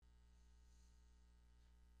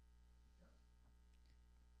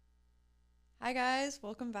Hi, guys.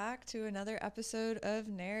 Welcome back to another episode of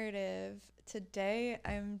Narrative. Today,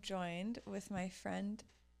 I'm joined with my friend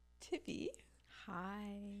Tibby.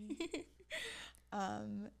 Hi.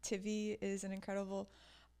 Tibby is an incredible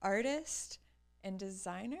artist and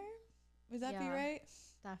designer. Would that be Yeah, right?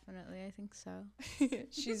 definitely. I think so.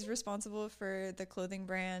 She's responsible for the clothing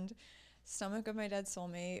brand Stomach of My Dead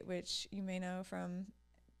Soulmate, which you may know from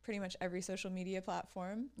pretty much every social media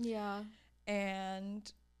platform. Yeah.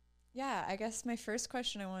 And yeah, I guess my first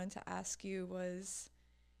question I wanted to ask you was,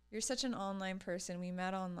 you're such an online person. We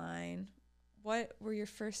met online. What were your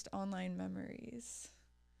first online memories?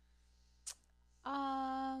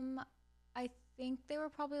 Um, I think they were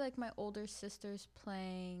probably like my older sisters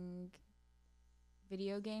playing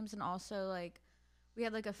video games, and also like we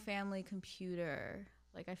had like a family computer.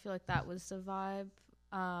 Like I feel like that was the vibe.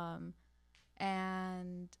 Um,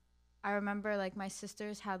 and I remember like my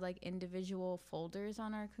sisters had like individual folders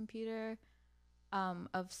on our computer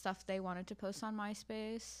of stuff they wanted to post on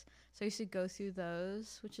MySpace. So I used to go through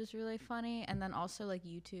those, which is really funny. And then also like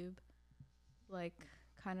YouTube, like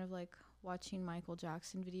kind of like watching Michael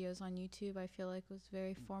Jackson videos on YouTube, I feel like was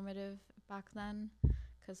very formative back then.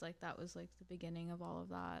 Cause like that was like the beginning of all of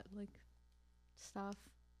that like stuff.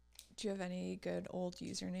 Do you have any good old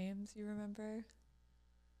usernames you remember?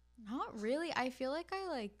 Not really. I feel like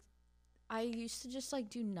I used to just like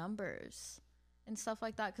do numbers and stuff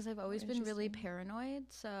like that because I've Oh, always been really interesting. paranoid.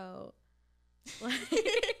 So like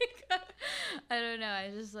I don't know.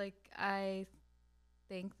 I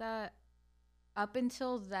think that up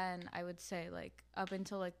until then, I would say like up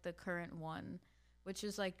until like the current one, which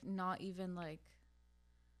is like not even like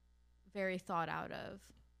very thought out of.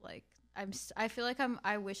 Like I feel like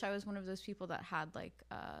I wish I was one of those people that had like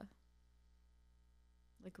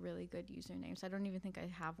really good usernames. I don't even think I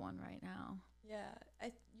have one right now. Yeah,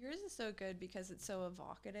 yours is so good because it's so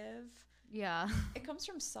evocative. Yeah. It comes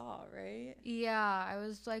from Saw, right? Yeah, I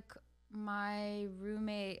was like my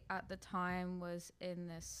roommate at the time was in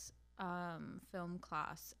this film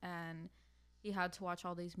class, and he had to watch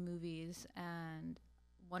all these movies, and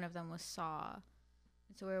one of them was Saw.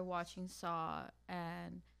 And so we were watching Saw,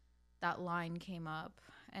 and that line came up,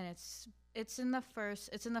 and it's in the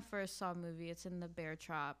first Saw movie. It's in the bear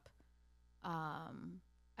trap.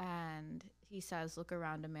 And he says, "Look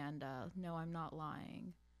around, Amanda. No, I'm not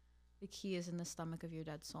lying. The key is in the stomach of your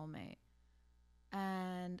dead soulmate."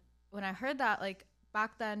 And when I heard that, like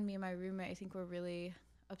back then, me and my roommate, I think, were really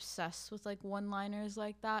obsessed with like one liners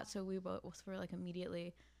like that. So we both were like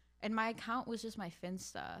immediately. And my account was just my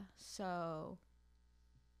Finsta. So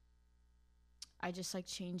I just like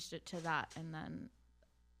changed it to that. And then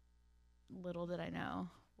little did I know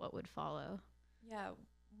what would follow. Yeah.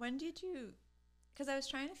 When did you? Because I was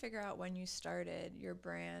trying to figure out when you started your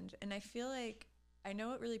brand, and I feel like I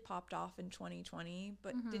know it really popped off in 2020,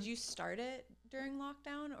 but Mm-hmm. did you start it during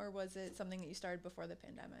lockdown, or was it something that you started before the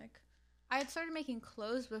pandemic? I had started making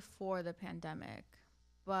clothes before the pandemic,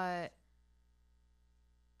 but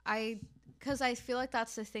I because I feel like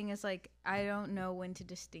that's the thing is like I don't know when to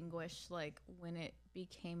distinguish like when it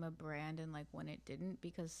became a brand and like when it didn't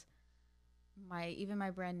because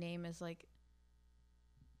my brand name is like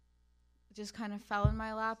just kind of fell in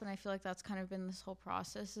my lap, and I feel like that's kind of been this whole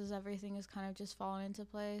process as everything has kind of just fallen into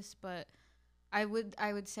place. But I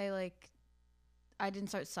would say like I didn't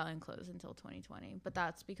start selling clothes until 2020, but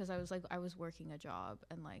that's because I was working a job,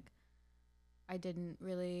 and like I didn't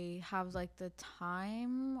really have like the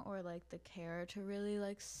time or like the care to really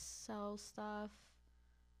like sell stuff.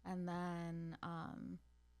 And then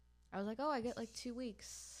I was like, "Oh, I get like 2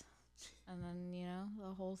 weeks." And then,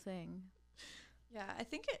 the whole thing. Yeah, I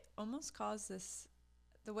think it almost caused this.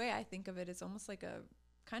 The way I think of it is almost like a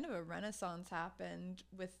kind of a renaissance happened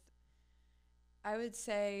with, I would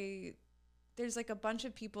say, there's like a bunch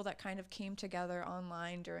of people that kind of came together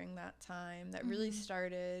online during that time that really Mhm.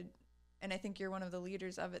 started, and I think you're one of the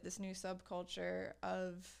leaders of it, this new subculture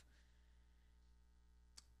of,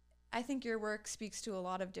 I think your work speaks to a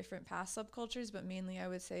lot of different past subcultures, but mainly I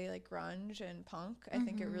would say like grunge and punk. I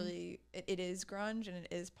think Mhm. it is grunge and it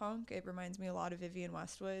is punk. It reminds me a lot of Vivienne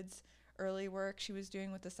Westwood's early work she was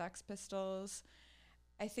doing with the Sex Pistols.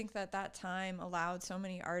 I think that time allowed so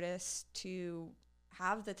many artists to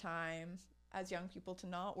have the time as young people to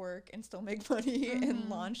not work and still make money and Mhm.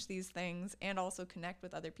 launch these things and also connect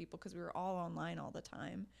with other people because we were all online all the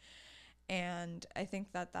time. And I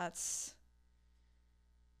think that's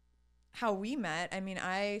how we met. I mean,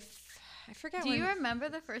 I forget Do you when remember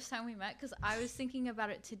the first time we met? Because I was thinking about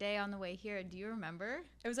it today on the way here. Do you remember?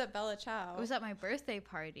 it was at Bella It was Ciao. at my birthday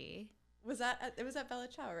party. It was at Bella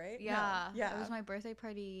Ciao, right? No. Yeah, it Yeah. was my birthday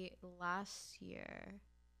party last year.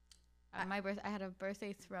 At my birth, I had a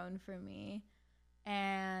birthday thrown for me,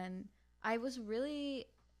 and I was really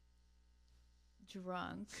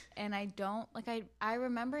drunk, and I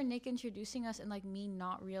remember Nick introducing us and like me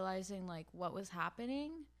not realizing like what was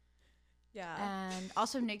happening. Yeah. And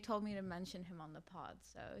also Nick told me to mention him on the pod,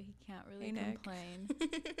 so he can't really complain.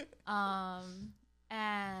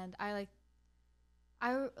 And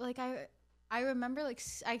I remember like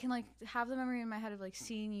I can like have the memory in my head of like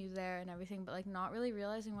seeing you there and everything, but like not really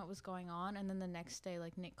realizing what was going on. And then the next day,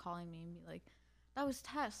 like Nick calling me and be like, "That was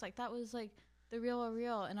Tess. Like that was like the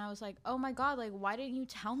real." And I was like, "Oh my God, like why didn't you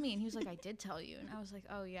tell me?" And he was like, "I did tell you." And I was like,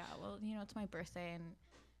 "Oh yeah, well you know it's my birthday and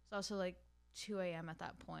it's also like 2 a.m. at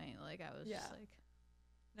that point." Like I was just like.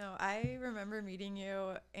 No, I remember meeting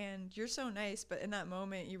you, and you're so nice, but in that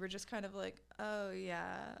moment, you were just kind of like, oh,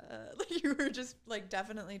 yeah. Like, you were just, like,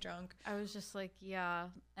 definitely drunk. I was just like, yeah.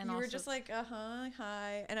 And you were just like,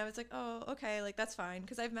 hi. And I was like, oh, okay, like, that's fine.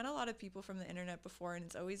 Because I've met a lot of people from the internet before, and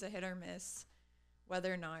it's always a hit or miss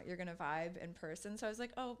whether or not you're going to vibe in person. So I was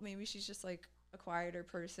like, oh, maybe she's just, like, a quieter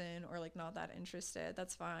person or, like, not that interested.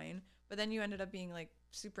 That's fine. But then you ended up being, like,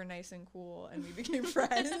 super nice and cool, and we became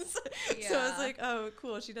friends. Yeah. So I was like, oh,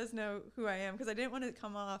 cool, she does know who I am, because I didn't want to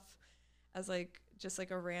come off as like just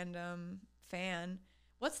like a random fan.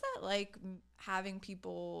 What's that like, having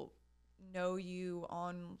people know you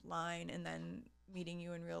online and then meeting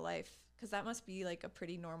you in real life? Because that must be like a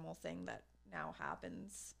pretty normal thing that now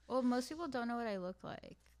happens. Well, most people don't know what I look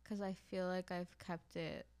like, because I feel like I've kept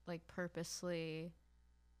it like purposely.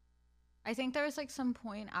 I think there was like some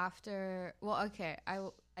point after, well, okay,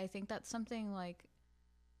 I think that's something like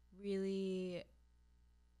really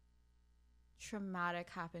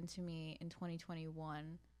traumatic happened to me in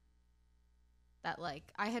 2021, that like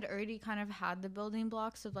I had already kind of had the building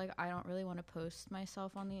blocks of like I don't really want to post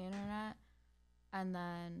myself on the internet. And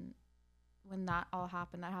then when that all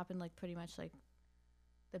happened, that happened like pretty much like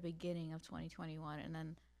the beginning of 2021, and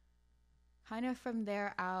then kind of from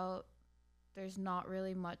there out there's not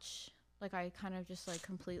really much. Like, I kind of just, like,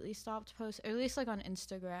 completely stopped posting, or at least, like, on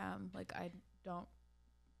Instagram. Like, I don't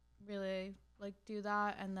really, like, do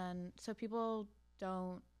that. And then, so people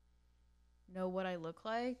don't know what I look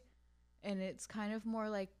like. And it's kind of more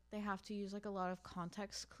like they have to use, like, a lot of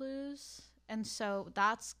context clues. And so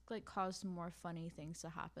that's, like, caused more funny things to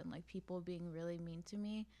happen. Like, people being really mean to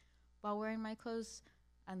me while wearing my clothes.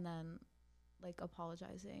 And then, like,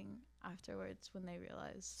 apologizing afterwards when they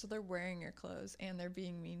realize. So they're wearing your clothes and they're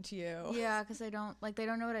being mean to you. Yeah, because they don't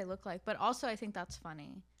know what I look like. But also I think that's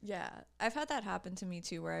funny. Yeah, I've had that happen to me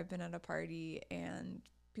too, where I've been at a party and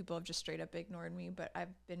people have just straight up ignored me, but I've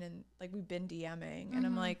been in, like, we've been DMing, and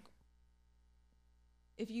I'm like,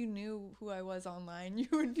 if you knew who I was online, you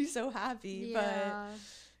would be so happy. Yeah. But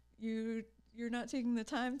you're not taking the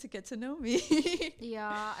time to get to know me.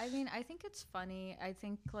 Yeah, I mean, I think it's funny. I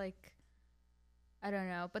think, like, I don't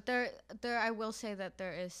know, but there I will say that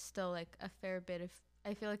there is still like a fair bit of,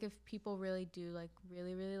 I feel like if people really do like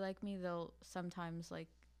really like me, they'll sometimes like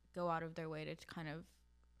go out of their way to kind of,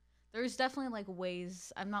 there's definitely like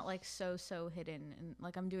ways. I'm not like so hidden and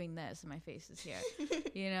like I'm doing this and my face is here,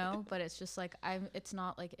 you know, but it's just like it's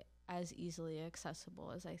not like as easily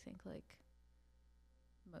accessible as I think like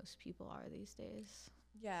most people are these days.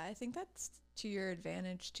 Yeah, I think that's to your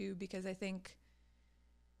advantage too, because I think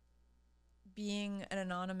being an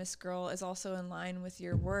anonymous girl is also in line with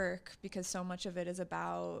your work, because so much of it is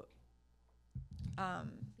about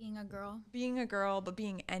being a girl, but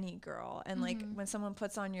being any girl. And like when someone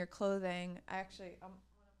puts on your clothing, I'm gonna pull up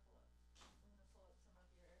some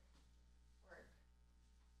of your work.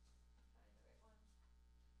 Find the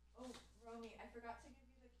right one. Oh, Romy, I forgot to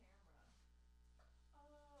give you the camera.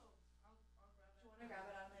 Oh, I'll grab it. Do you want to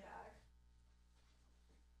grab it out of my bag?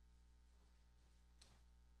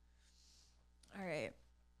 All right.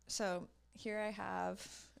 So here I have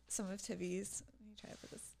some of Tibby's. Let me try to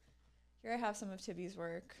put this. Here I have some of Tibby's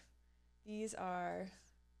work. These are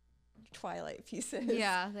Twilight pieces.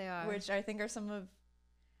 Yeah, they are. Which I think are some of,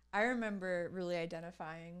 I remember really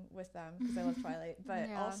identifying with them because I love Twilight. But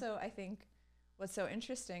also I think what's so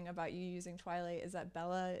interesting about you using Twilight is that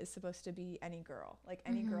Bella is supposed to be any girl. Like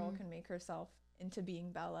any girl can make herself into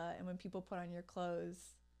being Bella. And when people put on your clothes,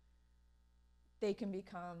 they can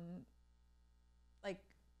become like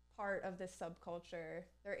part of this subculture.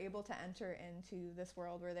 They're able to enter into this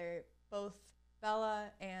world where they're both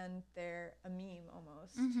Bella and they're a meme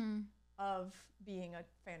almost of being a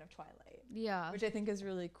fan of Twilight. Yeah. Which I think is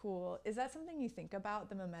really cool. Is that something you think about,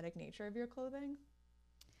 the mimetic nature of your clothing?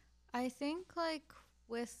 I think like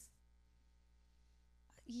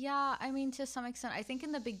yeah, I mean to some extent. I think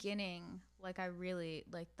in the beginning, like I really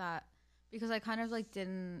like that, because I kind of like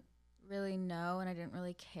didn't really know and I didn't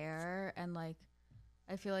really care. And like,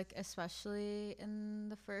 I feel like especially in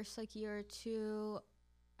the first like year or two,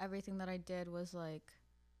 everything that I did was like,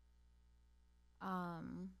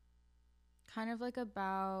 kind of like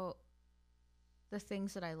about the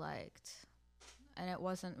things that I liked. And it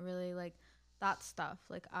wasn't really like that stuff.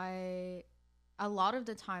 Like a lot of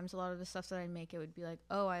the times, a lot of the stuff that I make, it would be like,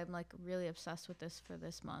 oh, I'm like really obsessed with this for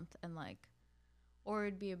this month. And like, or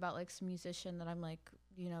it'd be about like some musician that I'm like,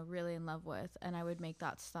 you know, really in love with. And I would make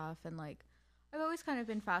that stuff. And like, I've always kind of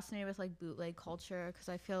been fascinated with like bootleg culture because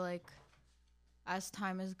I feel like as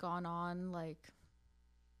time has gone on, like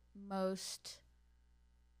most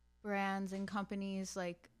brands and companies,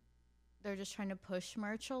 like they're just trying to push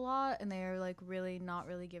merch a lot and they're like really not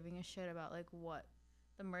really giving a shit about like what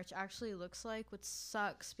the merch actually looks like, which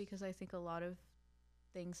sucks because I think a lot of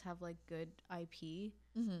things have like good IP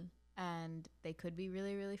and they could be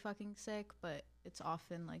really, really fucking sick, but it's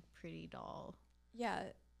often like pretty dull. Yeah,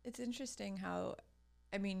 it's interesting how,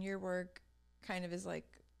 I mean, your work kind of is like,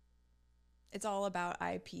 it's all about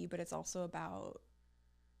IP, but it's also about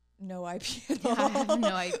no IP at all. I have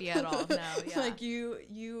no IP at all. No, yeah. Like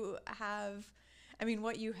you have, I mean,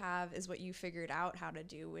 what you have is what you figured out how to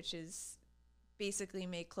do, which is basically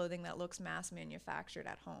make clothing that looks mass manufactured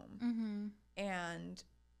at home. And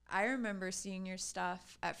I remember seeing your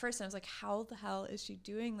stuff at first and I was like, how the hell is she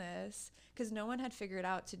doing this? Because no one had figured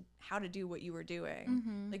out how to do what you were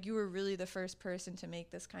doing. Like you were really the first person to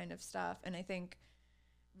make this kind of stuff. And I think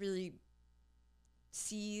really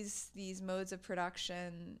sees these modes of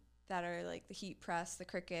production that are like the heat press, the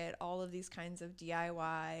Cricut, all of these kinds of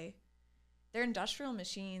DIY. They're industrial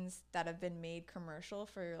machines that have been made commercial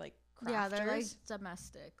for like crafters. Yeah, they're like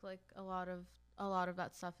domestic. Like a lot of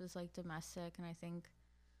that stuff is like domestic, and I think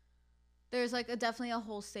there's like definitely a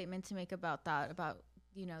whole statement to make about that, about,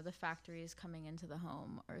 you know, the factories coming into the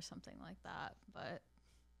home or something like that. But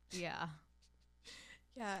yeah.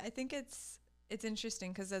 Yeah, I think it's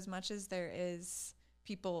interesting because as much as there is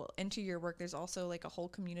people into your work, there's also like a whole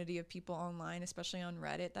community of people online, especially on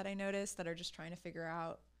Reddit, that I noticed that are just trying to figure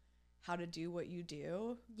out how to do what you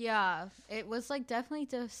do. Yeah, it was like definitely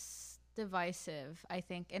divisive, I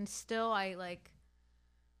think. And still I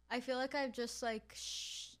feel like I've just like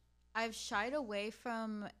I've shied away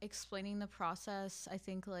from explaining the process. I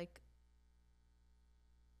think like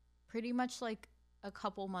pretty much like a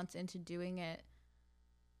couple months into doing it,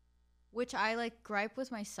 which I like gripe with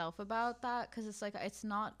myself about that because it's like it's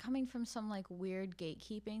not coming from some like weird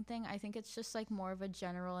gatekeeping thing. I think it's just like more of a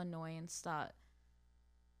general annoyance that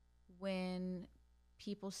when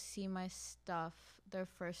people see my stuff, their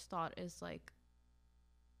first thought is like,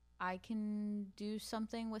 I can do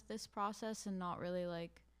something with this process and not really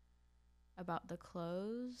like about the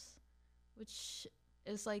clothes, which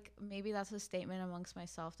is like, maybe that's a statement amongst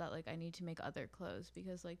myself that like I need to make other clothes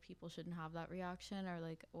because like people shouldn't have that reaction or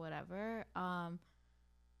like whatever.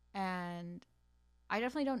 And I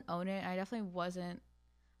definitely don't own it. I definitely wasn't.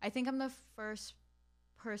 I think I'm the first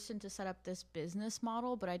person to set up this business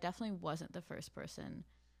model, but I definitely wasn't the first person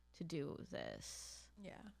to do this.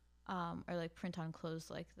 Yeah. Or like print on clothes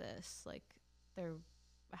like this. Like there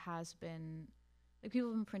has been, like people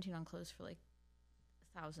have been printing on clothes for like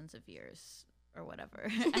thousands of years or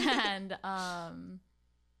whatever. And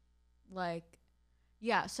like,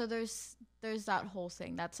 yeah, so there's that whole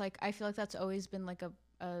thing. That's like, I feel like that's always been like a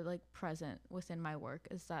like present within my work,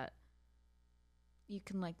 is that you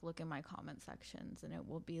can like look in my comment sections and it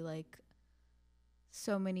will be like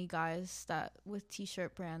so many guys that with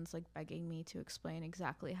t-shirt brands like begging me to explain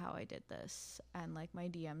exactly how I did this, and like my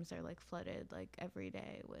DMs are like flooded like every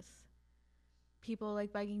day with people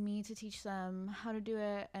like begging me to teach them how to do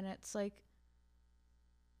it. And it's like,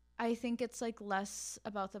 I think it's like less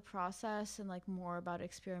about the process and like more about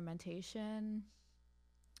experimentation,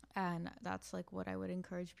 and that's like what I would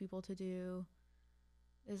encourage people to do,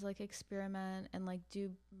 is like experiment and like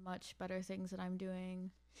do much better things than I'm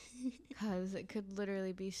doing, because it could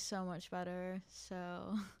literally be so much better.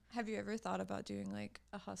 So have you ever thought about doing like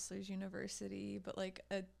a Hustlers University, but like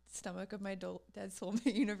a Stomach of My Dead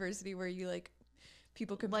Soulmate University, where you like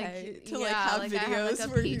people can like, pay to yeah, like have like videos I have like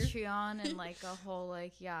a where Patreon and like a whole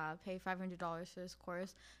like, yeah, pay $500 for this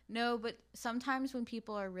course. No, but sometimes when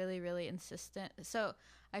people are really, really insistent, so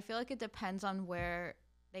I feel like it depends on where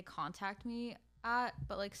they contact me at,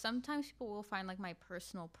 but like sometimes people will find like my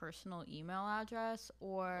personal email address,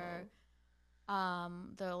 or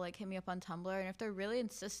they'll like hit me up on Tumblr, and if they're really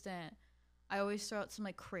insistent, I always throw out some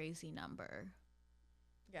like crazy number.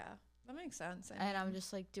 Yeah, that makes sense. And I'm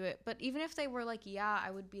just like, do it. But even if they were like, yeah, I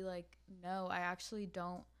would be like, no, I actually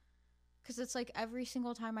don't, because it's like every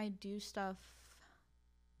single time I do stuff,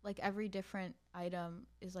 like every different item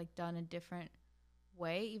is like done a different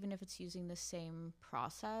way, even if it's using the same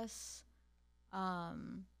process.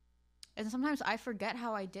 And sometimes I forget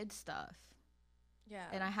how I did stuff. Yeah.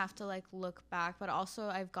 And I have to like look back, but also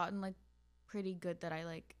I've gotten like pretty good that I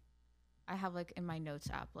have like in my notes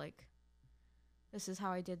app like this is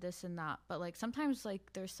how I did this and that. But like sometimes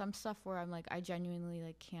like there's some stuff where I'm like I genuinely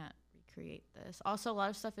like can't recreate this. Also a lot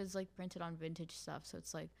of stuff is like printed on vintage stuff, so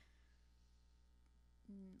it's like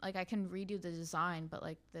I can redo the design, but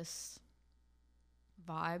like this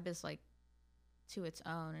vibe is like to its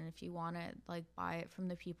own, and if you want it, like buy it from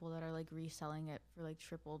the people that are like reselling it for like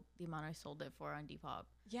triple the amount I sold it for on Depop.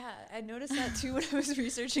 Yeah, I noticed that too when I was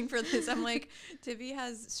researching for this. I'm like, Tibby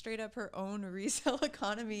has straight up her own resale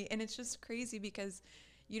economy, and it's just crazy because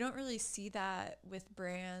you don't really see that with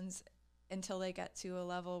brands until they get to a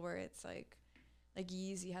level where it's like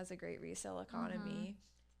Yeezy has a great resale economy,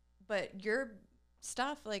 but your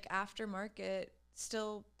stuff like aftermarket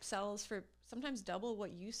still sells for sometimes double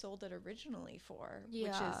what you sold it originally for, which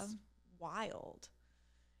is wild.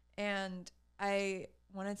 And I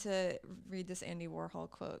wanted to read this Andy Warhol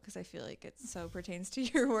quote because I feel like it so pertains to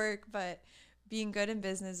your work. But being good in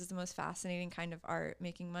business is the most fascinating kind of art.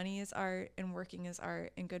 Making money is art, and working is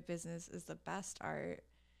art, and good business is the best art.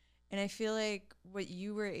 And I feel like what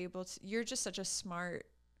you were able to, you're just such a smart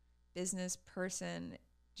business person.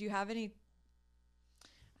 Do you have any,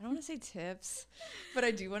 I don't want to say tips, but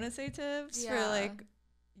I do want to say tips for like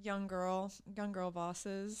young girl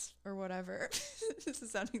bosses or whatever. This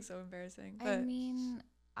is sounding so embarrassing. But I mean,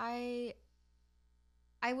 I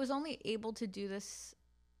was only able to do this.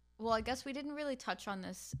 Well, I guess we didn't really touch on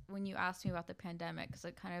this when you asked me about the pandemic because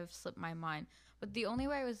it kind of slipped my mind. But the only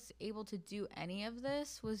way I was able to do any of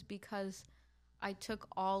this was because I took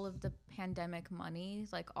all of the pandemic money,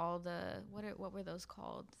 like all the what were those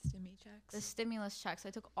called? Stimmy checks. The stimulus checks. I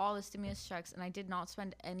took all the stimulus checks and I did not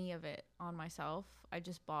spend any of it on myself. I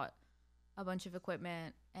just bought a bunch of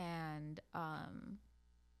equipment and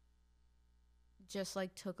just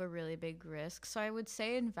like took a really big risk. So I would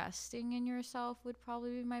say investing in yourself would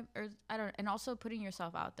probably be and also putting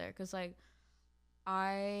yourself out there, because like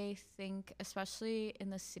I think especially in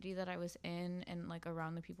the city that I was in and like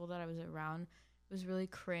around the people that I was around, it was really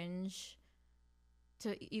cringe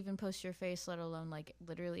to even post your face, let alone like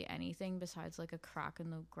literally anything besides like a crack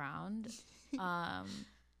in the ground.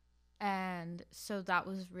 And so that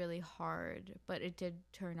was really hard, but it did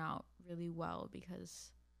turn out really well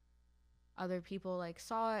because other people like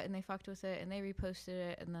saw it and they fucked with it and they reposted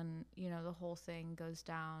it, and then, you know, the whole thing goes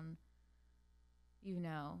down, you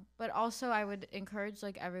know. But also I would encourage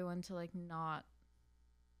like everyone to like not,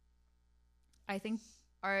 I think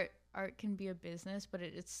art can be a business, but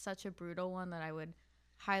it's such a brutal one that I would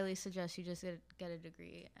highly suggest you just get a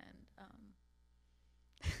degree and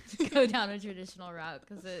go down a traditional route,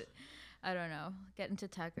 because I don't know, get into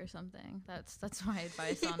tech or something. That's my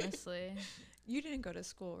advice, honestly. You didn't go to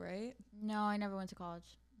school, right? No, I never went to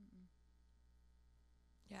college.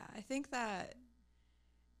 Yeah, I think that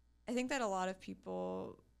a lot of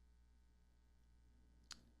people,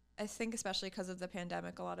 I think especially because of the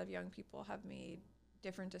pandemic, a lot of young people have made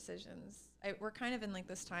different decisions. We're kind of in like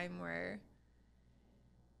this time where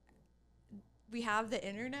we have the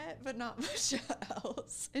internet, but not much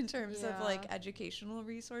else in terms of like educational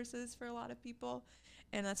resources for a lot of people.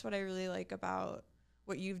 And that's what I really like about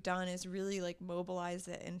what you've done, is really like mobilize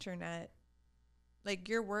the internet. Like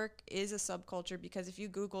your work is a subculture, because if you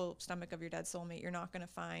Google Stomach of Your Dead Soulmate, you're not going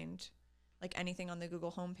to find like anything on the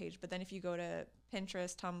Google homepage. But then if you go to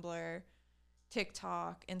Pinterest, Tumblr,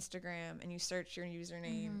 TikTok, Instagram, and you search your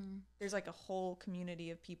username, there's like a whole community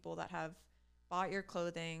of people that have bought your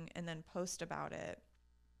clothing and then post about it.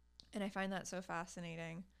 And I find that so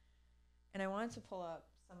fascinating. And I wanted to pull up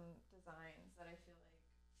some designs that I feel like,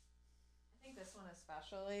 I think this one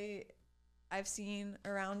especially, I've seen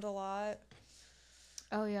around a lot.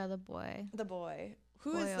 Oh yeah, the boy. The boy.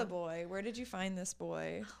 Who is the boy? Where did you find this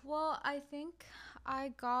boy? Well, I think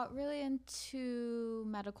I got really into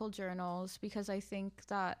medical journals because I think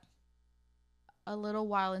that a little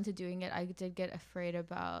while into doing it, I did get afraid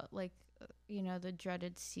about like, you know, the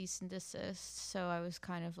dreaded cease and desist. So I was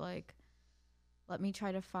kind of like, let me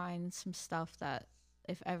try to find some stuff that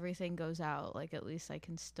if everything goes out, like at least I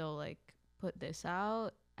can still like put this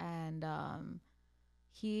out. And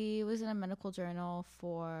he was in a medical journal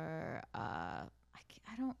for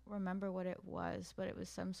I don't remember what it was, but it was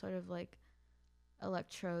some sort of like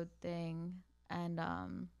electrode thing. And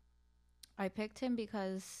I picked him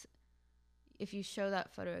because if you show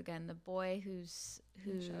that photo again, the boy who's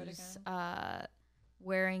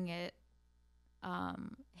wearing it,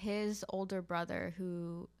 his older brother,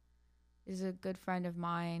 who is a good friend of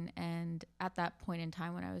mine, and at that point in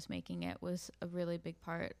time when I was making it, was a really big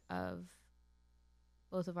part of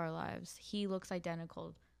both of our lives. He looks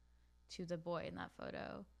identical to the boy in that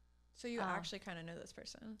photo. So you actually kind of know this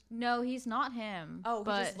person? No, he's not him. Oh, he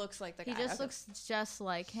just looks like the guy. He just looks just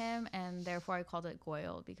like him, and therefore I called it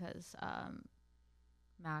Goyle because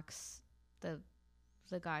Max, the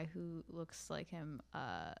guy who looks like him,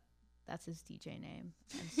 that's his DJ name.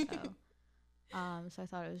 And so I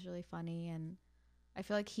thought it was really funny, and I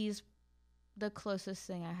feel like he's the closest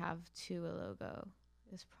thing I have to a logo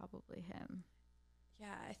is probably him.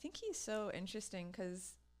 Yeah, I think he's so interesting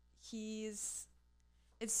because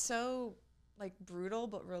it's so like brutal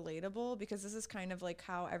but relatable, because this is kind of like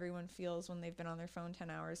how everyone feels when they've been on their phone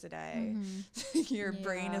 10 hours a day. Your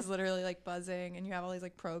brain is literally like buzzing and you have all these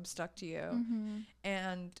like probes stuck to you.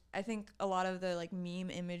 And I think a lot of the like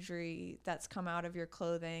meme imagery that's come out of your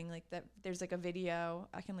clothing, like that there's like a video,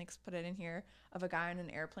 I can like put it in here, of a guy in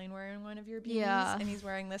an airplane wearing one of your beanies, and he's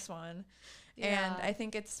wearing this one. And I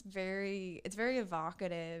think it's very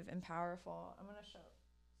evocative and powerful. I'm going to show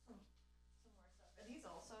some more stuff. Are these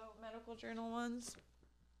also medical journal ones?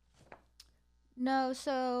 No,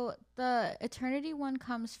 so the Eternity one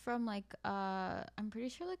comes from like I'm pretty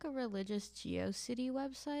sure like a religious GeoCity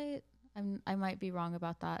website. I might be wrong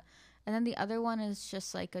about that. And then the other one is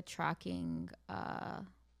just like a tracking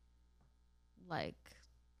like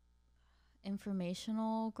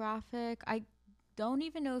informational graphic. I don't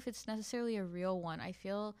even know if it's necessarily a real one.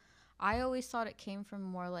 I always thought it came from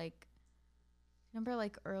more like, remember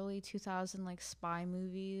like early 2000 like spy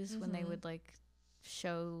movies when they would like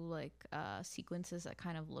show like sequences that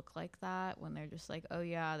kind of look like that, when they're just like, oh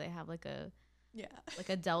yeah, they have like a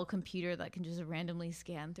Dell computer that can just randomly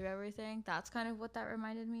scan through everything. That's kind of what that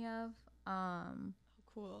reminded me of.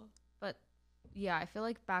 Cool. But yeah, I feel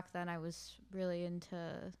like back then I was really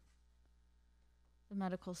into the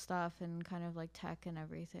medical stuff and kind of like tech and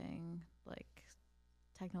everything, like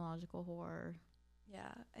technological horror.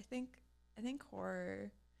 Yeah, I think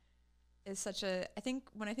horror is such a, I think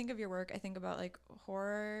when I think of your work, I think about like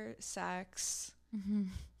horror, sex,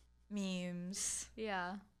 memes.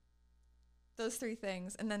 Yeah. Those three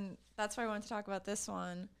things. And then that's why I wanted to talk about this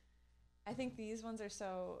one. I think these ones are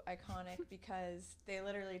so iconic because they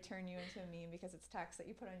literally turn you into a meme because it's text that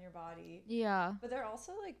you put on your body. Yeah. But they're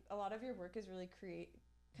also like, a lot of your work is really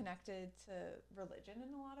connected to religion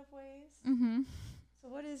in a lot of ways. So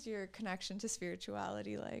what is your connection to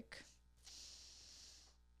spirituality like?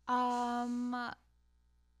 Yeah,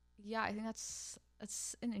 I think that's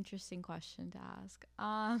an interesting question to ask.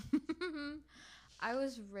 I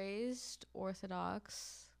was raised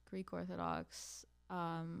Orthodox, Greek Orthodox.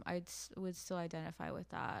 I would still identify with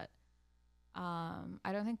that.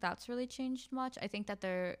 I don't think that's really changed much. I think that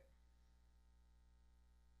there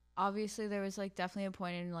was like definitely a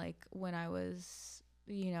point in like when I was,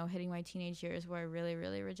 hitting my teenage years where I really,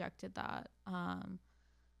 really rejected that.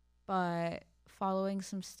 But following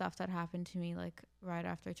some stuff that happened to me like right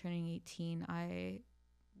after turning 18, I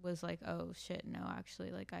was like, oh shit, no,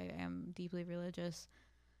 actually, like I am deeply religious,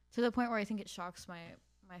 to the point where I think it shocks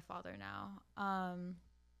my father now.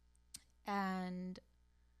 And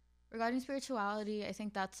regarding spirituality, I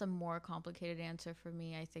think that's a more complicated answer for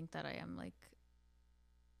me. I think that I am like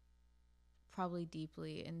probably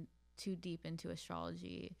too deep into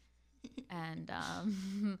astrology and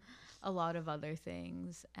a lot of other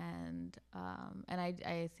things, and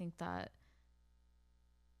I think that,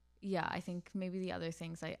 yeah, I think maybe the other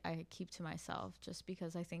things I keep to myself, just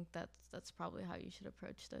because I think that's probably how you should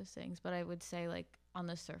approach those things. But I would say, like, on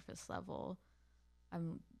the surface level,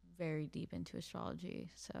 I'm very deep into astrology,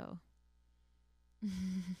 so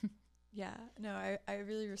Yeah, no, I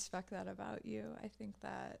really respect that about you. I think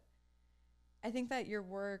that your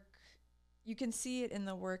work, you can see it in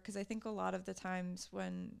the work, because I think a lot of the times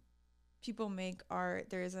when people make art,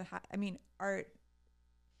 there is art,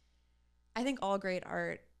 I think all great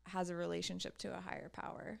art has a relationship to a higher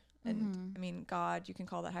power. And I mean, God, you can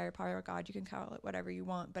call that higher power, God, you can call it whatever you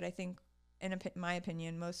want. But I think, in my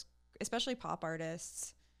opinion, most, especially pop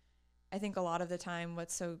artists, I think a lot of the time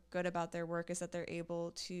what's so good about their work is that they're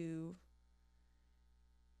able to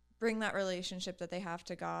bring that relationship that they have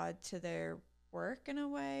to God to their work in a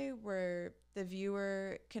way where the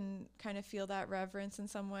viewer can kind of feel that reverence in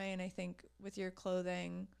some way. And I think with your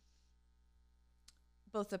clothing,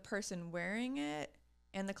 both the person wearing it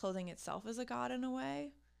and the clothing itself is a god in a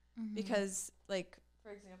way. Because, like,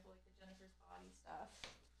 for example, like the Jennifer's Body stuff,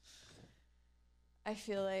 I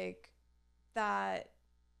feel like that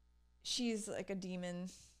she's like a demon.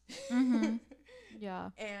 Yeah.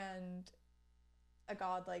 And a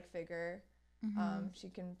godlike figure. She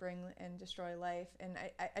can bring and destroy life. And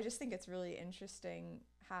I just think it's really interesting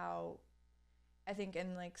how I think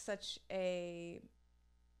in like such a,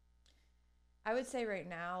 I would say right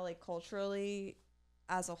now, like culturally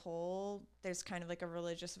as a whole, there's kind of like a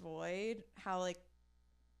religious void. How like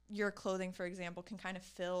your clothing, for example, can kind of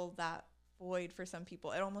fill that void for some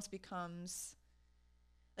people. It almost becomes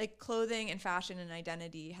like clothing and fashion and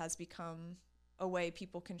identity has become a way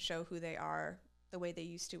people can show who they are the way they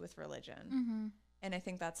used to with religion. And I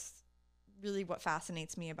think that's really what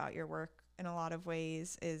fascinates me about your work in a lot of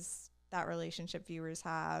ways, is that relationship viewers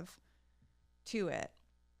have to it.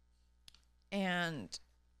 And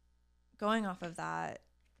going off of that,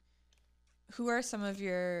 who are some of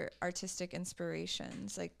your artistic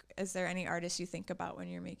inspirations? Like, is there any artists you think about when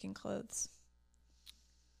you're making clothes?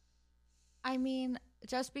 I mean,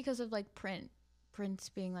 just because of like prints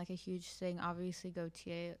being like a huge thing, obviously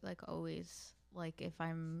Gautier, like always, like if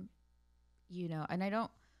I'm, you know, and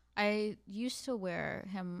I used to wear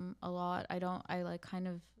him a lot. I like kind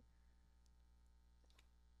of,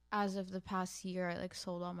 as of the past year, I like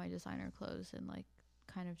sold all my designer clothes and like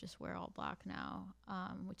kind of just wear all black now,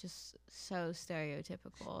 which is so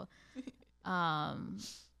stereotypical.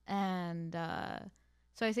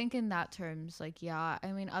 So I think in that terms, like, yeah,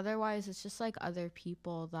 I mean, otherwise it's just like other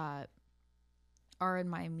people that are in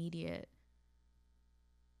my immediate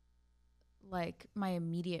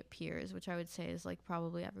peers, which I would say is like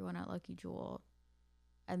probably everyone at Lucky Jewel.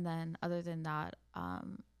 And then other than that,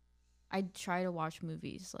 I try to watch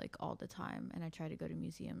movies like all the time, and I try to go to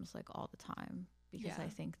museums like all the time, because I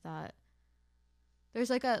think that there's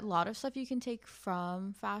like a lot of stuff you can take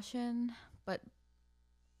from fashion, but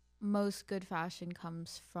most good fashion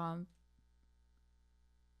comes from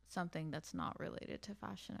something that's not related to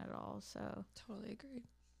fashion at all. So totally agree.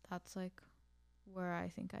 That's like where I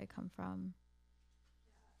think I come from.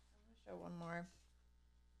 Yeah, I'm gonna show one more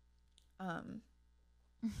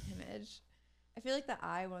image. I feel like the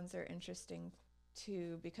eye ones are interesting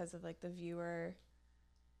too, because of like the viewer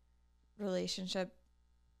relationship.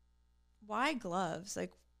 Why gloves?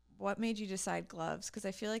 Like, what made you decide gloves? Because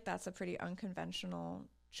I feel like that's a pretty unconventional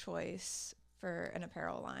choice for an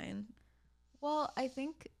apparel line. Well, I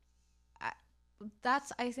think that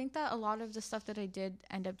a lot of the stuff that I did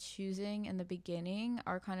end up choosing in the beginning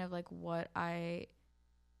are kind of like what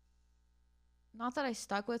not that I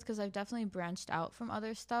stuck with, because I've definitely branched out from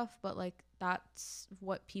other stuff, but like that's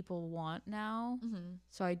what people want now.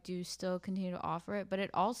 So I do still continue to offer it, but it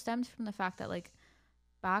all stems from the fact that like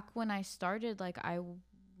back when I started, like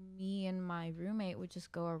me and my roommate would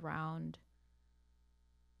just go around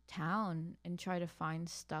town and try to find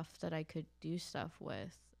stuff that I could do stuff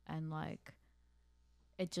with, and like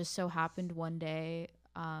it just so happened one day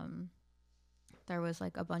there was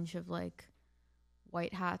like a bunch of like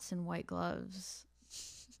white hats and white gloves,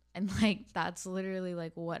 and like that's literally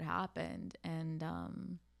like what happened. And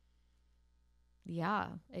yeah,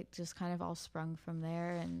 it just kind of all sprung from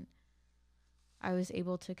there, and I was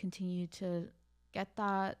able to continue to get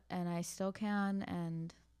that, and I still can.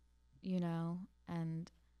 And you know,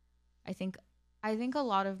 and I think a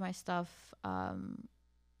lot of my stuff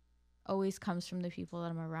always comes from the people that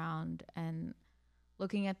I'm around. And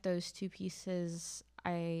looking at those two pieces,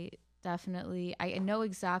 I know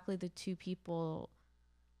exactly the two people,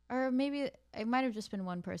 or maybe it might have just been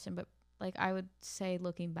one person, but like I would say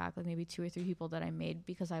looking back, like maybe 2 or 3 people that I made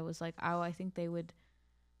because I was like, oh, I think that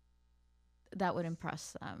would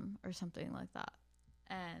impress them or something like that.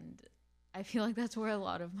 And I feel like that's where a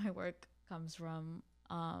lot of my work comes from.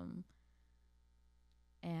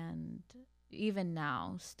 And even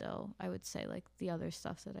now still, I would say like the other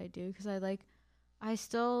stuff that I do, because I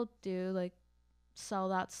still do like sell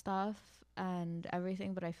that stuff and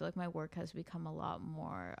everything, but I feel like my work has become a lot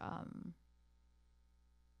more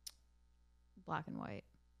black and white.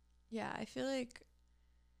 Yeah, I feel like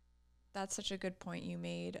that's such a good point you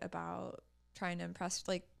made about trying to impress.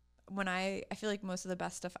 Like when I feel like most of the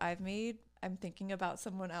best stuff I've made, I'm thinking about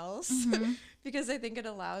someone else because I think it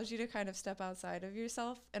allows you to kind of step outside of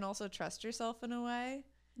yourself and also trust yourself in a way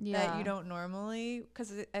that you don't normally.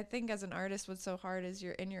 Because I think as an artist, what's so hard is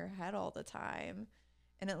you're in your head all the time,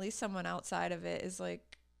 and at least someone outside of it is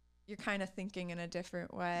like, you're kind of thinking in a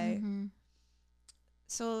different way.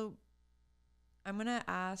 So I'm gonna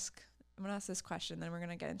ask this question, then we're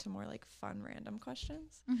gonna get into more like fun random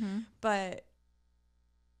questions. But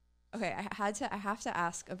okay, I have to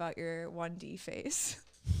ask about your 1D face.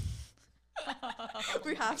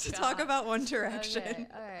 We have to talk about One Direction. Okay,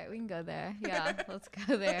 all right, we can go there. Yeah, let's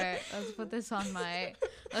go there. Let's put this on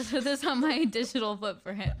my digital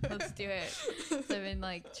footprint. Let's do it. So I've been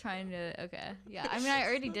like trying to. Okay, yeah. I mean, I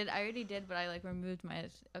already did, but I like removed my.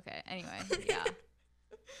 Okay. Anyway, yeah.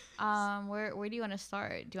 Where do you want to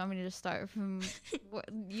start? Do you want me to just start from what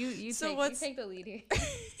you take the lead here?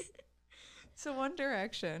 So One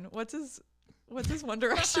Direction. What does One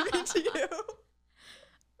Direction mean to you?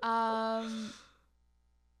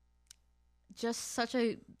 Just such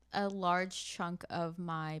a large chunk of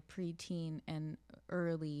my preteen and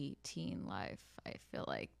early teen life. I feel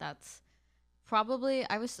like that's probably,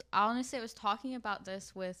 I was talking about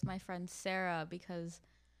this with my friend Sarah because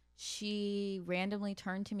she randomly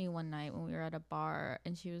turned to me one night when we were at a bar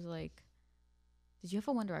and she was like, did you have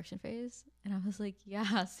a One Direction phase? And I was like,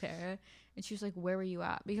 yeah, Sarah. And she was like, where were you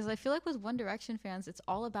at? Because I feel like with One Direction fans, it's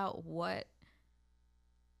all about what,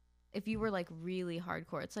 if you were like really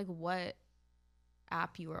hardcore, it's like what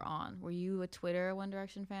app you were on. Were you a Twitter One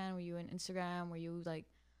Direction fan? Were you on Instagram? Were you like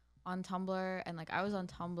on Tumblr? And like I was on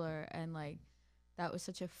Tumblr, and like that was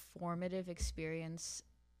such a formative experience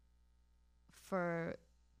for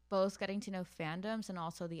both getting to know fandoms and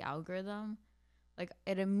also the algorithm. Like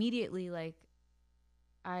it immediately, like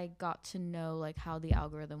I got to know like how the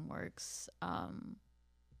algorithm works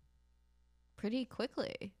pretty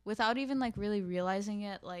quickly without even like really realizing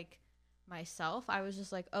it like myself. I was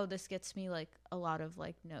just like, oh, this gets me like a lot of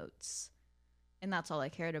like notes, and that's all I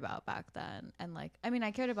cared about back then. And like, I mean,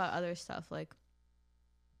 I cared about other stuff like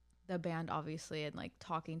the band obviously and like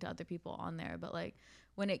talking to other people on there, but like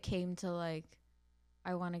when it came to like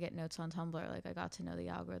I want to get notes on Tumblr, like I got to know the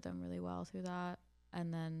algorithm really well through that.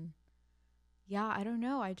 And then yeah, I don't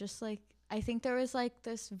know, I just like, I think there is like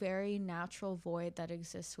this very natural void that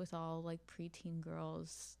exists with all like preteen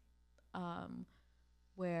girls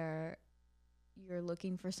where you're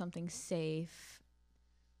looking for something safe,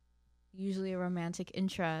 usually a romantic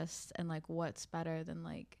interest, and like what's better than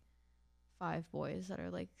like 5 boys that are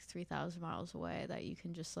like 3,000 miles away that you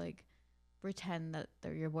can just like pretend that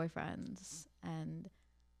they're your boyfriends. And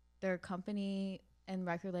their company and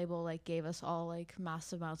record label like gave us all like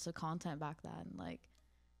massive amounts of content back then, like,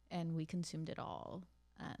 and we consumed it all.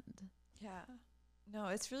 And yeah, no,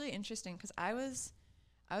 it's really interesting because I was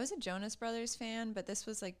a Jonas Brothers fan, but this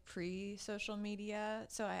was like pre-social media,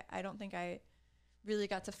 so I don't think I really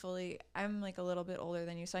got to fully, I'm like a little bit older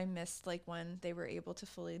than you, so I missed like when they were able to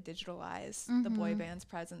fully digitalize the boy band's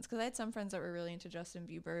presence, because I had some friends that were really into Justin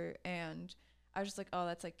Bieber, and I was just like, oh,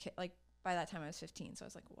 that's like like by that time I was 15, so I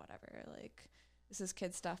was like, whatever, like this is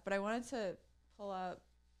kid stuff. But I wanted to pull up,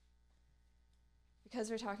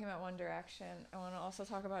 because we're talking about One Direction, I want to also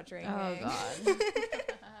talk about Drain Gang. oh god.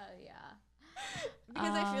 Yeah.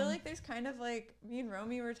 Because I feel like there's kind of like, me and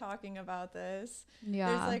Romy were talking about this. Yeah.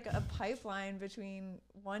 There's like a pipeline between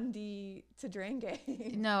 1D to Drain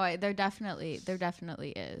Gang. No, there definitely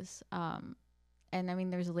is. And I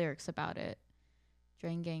mean, there's lyrics about it.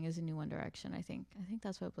 Drain Gang is a new One Direction. I think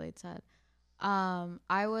that's what Blade said.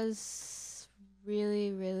 I was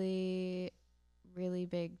really, really, really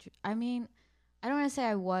big. I mean, I don't want to say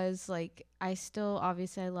I was like, I still,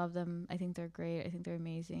 obviously I love them. I think they're great. I think they're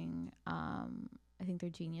amazing. I think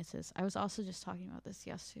they're geniuses. I was also just talking about this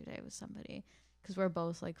yesterday with somebody, because we're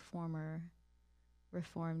both like former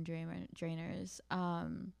reformed drainers.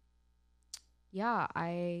 Yeah,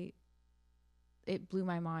 it blew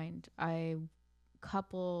my mind.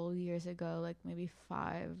 Couple years ago, like maybe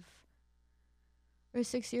 5 or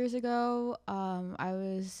 6 years ago, I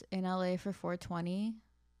was in LA for 420,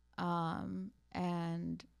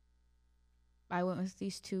 and I went with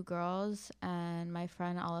these 2 girls and my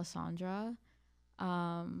friend Alessandra.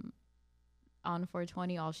 On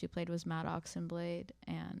 420, all she played was Maddox and Blade,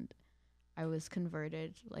 and I was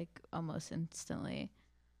converted like almost instantly.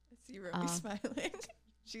 I see Romy smiling.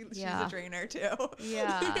 She's yeah. a drainer too.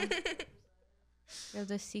 Yeah. We have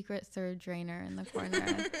the secret third drainer in the corner.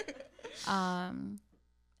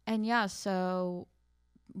 And yeah, so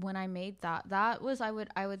when I made that was, I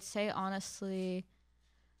would say honestly,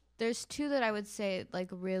 there's 2 that I would say like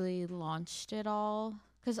really launched it all.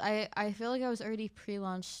 Because I feel like I was already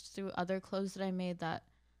pre-launched through other clothes that I made that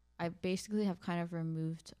I basically have kind of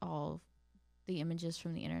removed all the images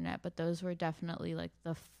from the internet. But those were definitely like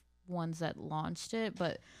the ones that launched it.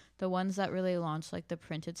 But the ones that really launched like the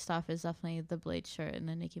printed stuff is definitely the Blade shirt and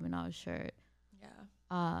the Nicki Minaj shirt.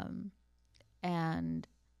 Yeah. And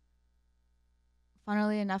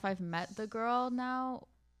funnily enough, I've met the girl now,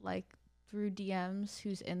 like through DMs,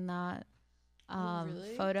 who's in that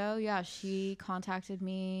really? photo. Yeah, she contacted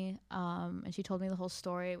me and she told me the whole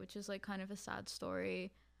story, which is like kind of a sad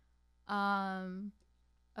story. um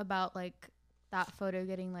about like that photo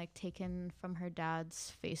getting like taken from her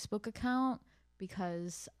dad's Facebook account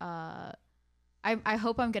because I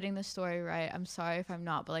hope I'm getting the story right. I'm sorry if I'm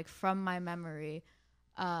not, but like from my memory,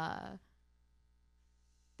 uh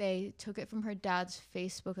they took it from her dad's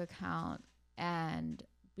Facebook account, and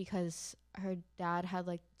because her dad had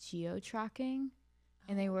like geo tracking,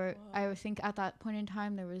 and they were, I think at that point in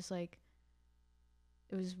time there was like,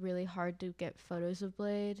 it was really hard to get photos of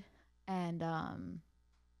Blade, and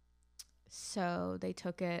so they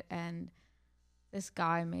took it, and this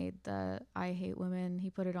guy made the I hate women, he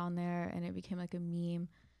put it on there, and it became like a meme.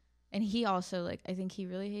 And he also, like, I think he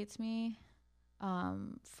really hates me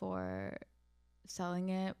for selling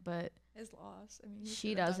it, but His loss. I mean,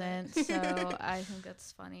 she doesn't. So I think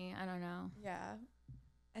that's funny. I don't know. Yeah.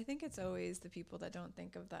 I think it's always the people that don't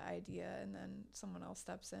think of the idea and then someone else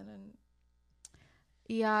steps in and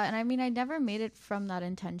Yeah, and I mean I never made it from that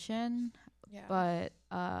intention, yeah. but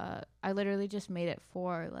I literally just made it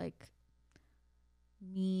for like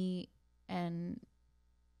me and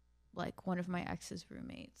like one of my ex's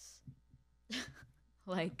roommates.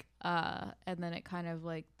 Like and then it kind of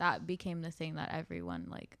like that became the thing that everyone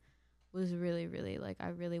like was really really like, I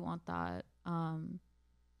really want that, and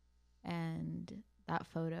that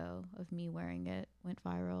photo of me wearing it went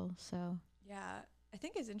viral. So Yeah. I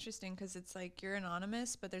think it's interesting because it's like you're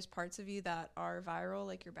anonymous, but there's parts of you that are viral,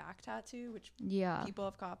 like your back tattoo, which yeah, people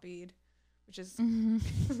have copied, which is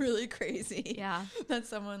really crazy. yeah. That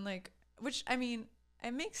someone like, which I mean,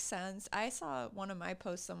 it makes sense. I saw one of my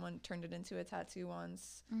posts, someone turned it into a tattoo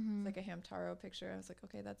once. It's like a Hamtaro picture. I was like,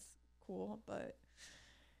 okay, that's cool. But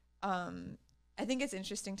I think it's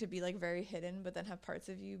interesting to be like very hidden, but then have parts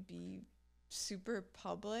of you be super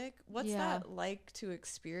public. What's that like to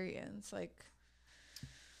experience? Like,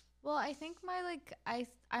 Well, I think my like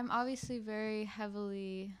I'm obviously very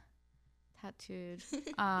heavily tattooed.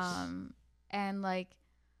 And like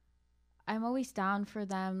I'm always down for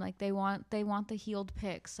them. Like they want the healed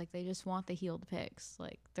pics. Like they just want the healed pics.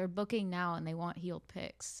 Like they're booking now and they want healed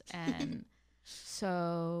pics. And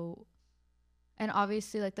so, and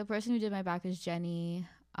obviously like the person who did my back is Jenny,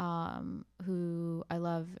 who I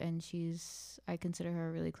love, and I consider her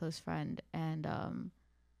a really close friend. And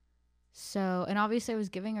so, and obviously I was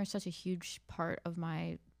giving her such a huge part of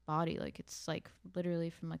my body. Like it's like literally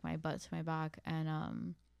from like my butt to my back.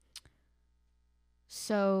 And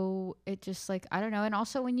so it just like, I don't know. And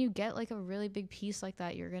also when you get like a really big piece like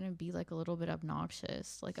that, you're going to be like a little bit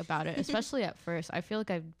obnoxious like about it, especially at first. I feel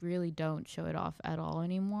like I really don't show it off at all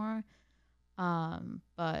anymore.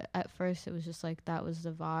 But at first it was just like, that was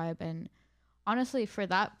the vibe. And honestly, for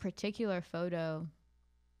that particular photo,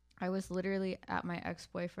 I was literally at my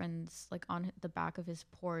ex-boyfriend's, like on the back of his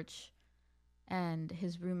porch, and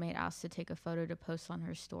his roommate asked to take a photo to post on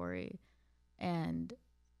her story. And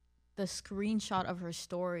the screenshot of her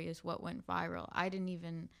story is what went viral. I hadn't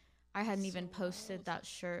even posted that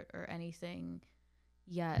shirt or anything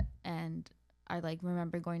yet. And I like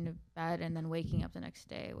remember going to bed and then waking up the next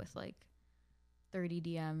day with like 30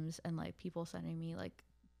 DMs and like people sending me like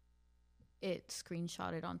it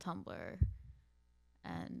screenshotted on Tumblr.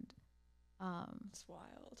 And it's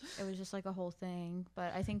wild. It was just like a whole thing.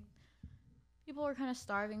 But I think people were kind of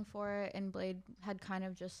starving for it, and Blade had kind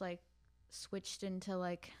of just like switched into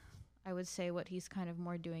like, I would say, what he's kind of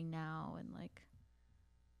more doing now. And like,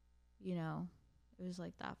 you know, it was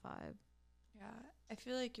like that vibe. Yeah, I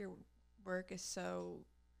feel like your work is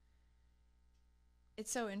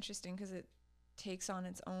it's so interesting because it takes on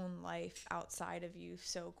its own life outside of you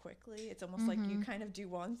so quickly. It's almost like you kind of do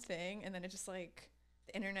one thing and then it just like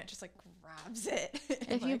the internet just like grabs it.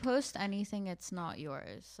 If you post anything, it's not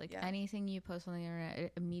yours. Like anything you post on the internet,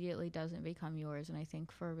 it immediately doesn't become yours. And I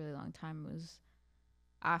think for a really long time it was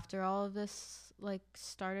after all of this like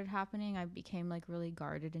started happening, I became like really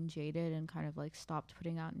guarded and jaded and kind of like stopped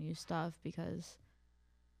putting out new stuff because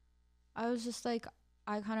I was just like,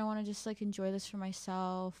 I kind of want to just like enjoy this for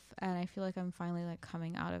myself. And I feel like I'm finally like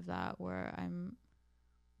coming out of that, where I'm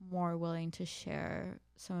more willing to share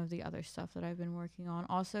some of the other stuff that I've been working on.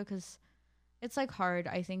 Also, because it's like hard.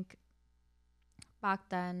 I think back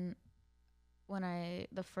then, when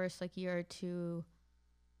the first like year or two,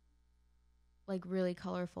 like really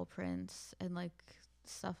colorful prints and like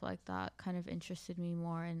stuff like that kind of interested me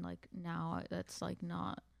more. And like now that's like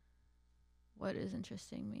not what is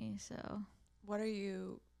interesting me. So what are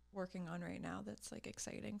you working on right now that's like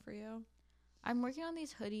exciting for you? I'm working on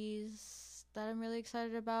these hoodies that I'm really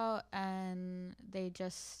excited about, and they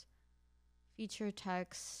just feature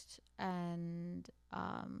text and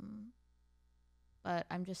but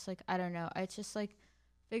I'm just like, I don't know, it's just like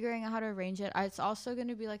figuring out how to arrange it. It's also going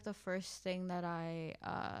to be like the first thing that I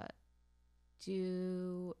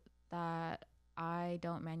do that I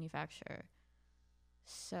don't manufacture.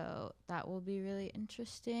 So that will be really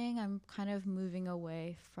interesting. I'm kind of moving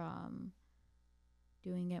away from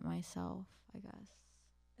doing it myself, I guess.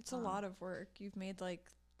 It's a lot of work. You've made like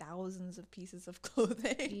thousands of pieces of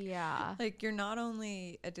clothing. Yeah. Like you're not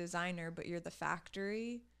only a designer, but you're the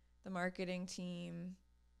factory, the marketing team,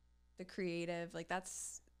 the creative. Like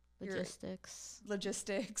that's logistics,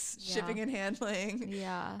 yeah. Shipping and handling.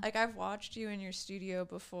 Yeah. Like I've watched you in your studio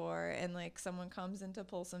before, and like someone comes in to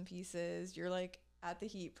pull some pieces, you're like at the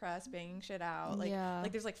heat press banging shit out. Like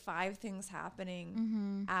like there's like 5 things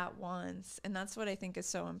happening at once, and that's what I think is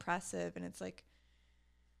so impressive. And it's like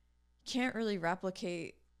can't really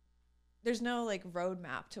replicate. There's no like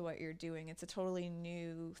roadmap to what you're doing. It's a totally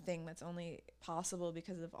new thing that's only possible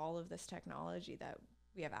because of all of this technology that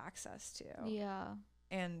we have access to. Yeah.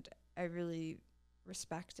 And I really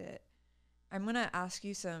respect it. I'm going to ask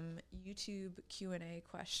you some YouTube Q&A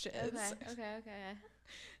questions. Okay.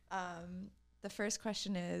 The first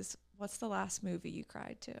question is, what's the last movie you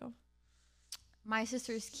cried to? My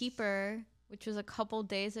Sister's Keeper, which was a couple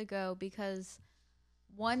days ago, because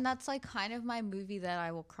one, that's like kind of my movie that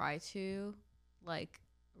I will cry to, like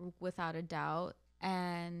without a doubt.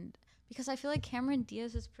 And because I feel like Cameron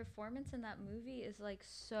Diaz's performance in that movie is like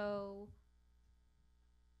so,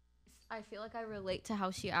 I feel like I relate to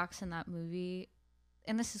how she acts in that movie.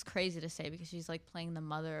 And this is crazy to say because she's like playing the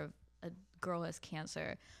mother of a girl who has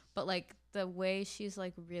cancer, but like the way she's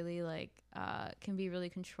like really like can be really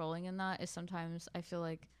controlling in that is sometimes I feel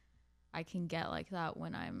like I can get like that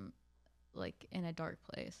when I'm like in a dark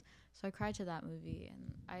place. So I cried to that movie,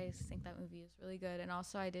 and I think that movie is really good. And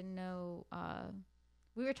also I didn't know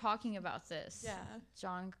we were talking about this. Yeah.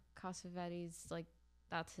 John Cassavetes, like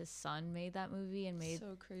that's his son, made that movie and made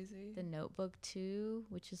so crazy The Notebook too,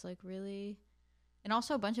 which is like really, and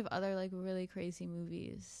also a bunch of other like really crazy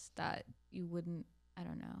movies that you wouldn't, I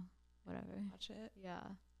don't know, whatever. Watch it. Yeah.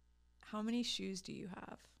 How many shoes do you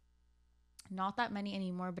have? Not that many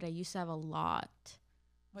anymore, but I used to have a lot.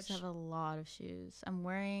 I used to have a lot of shoes. I'm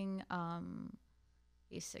wearing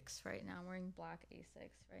Asics right now. I'm wearing black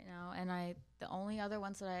Asics right now, and the only other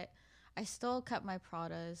ones that I still kept my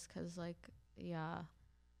Pradas because like I'm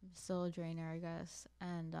still a drainer, I guess.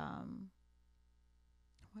 And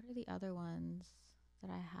what are the other ones that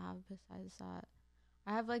I have besides that?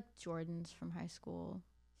 I have like Jordans from high school.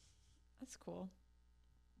 That's cool.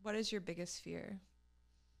 What is your biggest fear?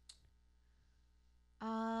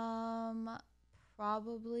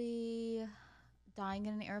 Probably dying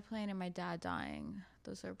in an airplane and my dad dying.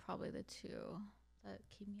 Those are probably the two that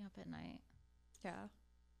keep me up at night. Yeah.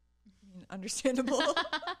 I mean, understandable.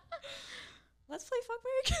 Let's play Fuck,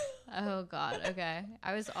 Marry, Kill. Oh, God. Okay.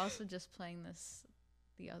 I was also just playing this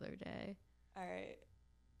the other day. All right.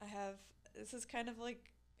 This is kind of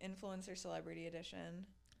like influencer celebrity edition.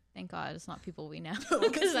 Thank God it's not people we know,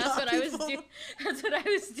 because that's what I was doing. That's what I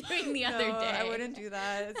was doing the other day. I wouldn't do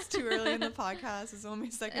that. It's too early in the podcast. It's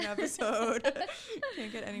only second episode.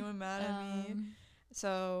 Can't get anyone mad at me.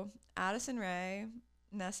 So Addison Rae,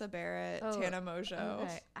 Nessa Barrett, Tana Mojo.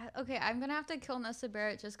 Okay, I'm gonna have to kill Nessa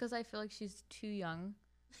Barrett just because I feel like she's too young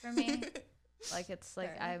for me. Like it's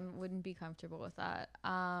like I wouldn't be comfortable with that.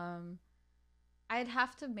 I'd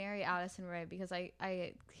have to marry Addison Rae because I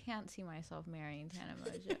can't see myself marrying Tana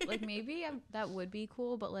Mojo. Like maybe that would be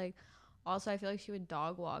cool, but like also I feel like she would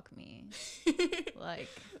dog walk me. Like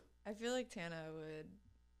I feel like Tana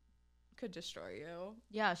could destroy you.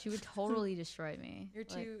 Yeah, she would totally destroy me. You're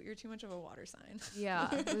too much of a water sign.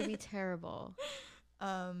 Yeah, it would be terrible.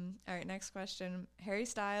 All right, next question. Harry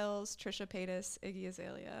Styles, Trisha Paytas, Iggy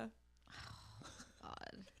Azalea. Oh,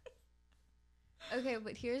 God. Okay,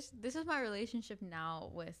 but this is my relationship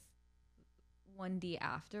now with 1D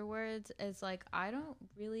afterwards. It's like I don't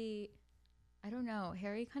know.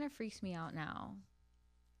 Harry kind of freaks me out now.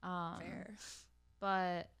 Fair.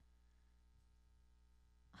 But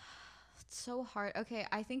it's so hard. Okay,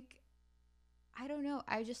 I don't know.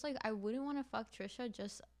 I just like I wouldn't want to fuck Trisha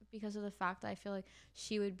just because of the fact that I feel like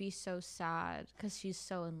she would be so sad because she's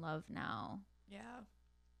so in love now. Yeah.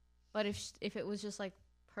 But if it was just like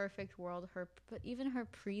perfect world, but even her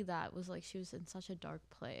pre that was like she was in such a dark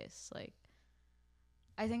place. Like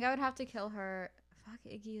I think I would have to kill her. Fuck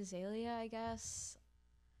Iggy Azalea, I guess.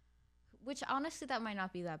 Which honestly that might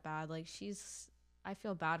not be that bad. Like I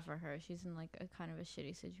feel bad for her. She's in like a kind of a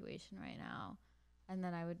shitty situation right now. And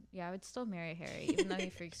then I would still marry Harry even though he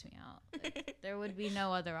freaks me out. Like, there would be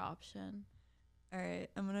no other option. All right,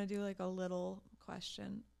 I'm gonna do like a little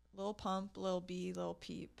question. Lil Pump, Lil B, Lil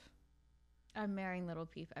Peep. I'm marrying Little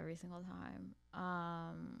Peep every single time.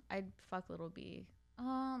 I'd fuck Little B. He's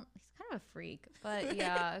kind of a freak, but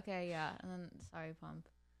yeah, okay, yeah. And then sorry, Pump.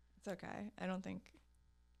 It's okay. I don't think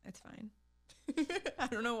it's fine. I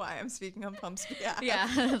don't know why I'm speaking on Pump's behalf. Yeah,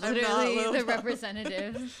 literally the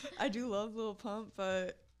representative. I do love Lil Pump,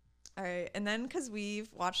 but all right. And then because we've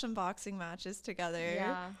watched some boxing matches together,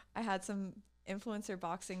 Yeah. I had some influencer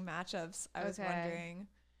boxing matchups I was wondering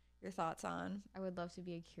your thoughts on. I would love to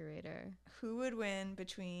be a curator. Who would win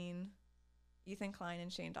between Ethan Klein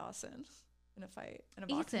and Shane Dawson in a fight? In a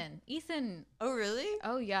boxing? Ethan. Oh, really?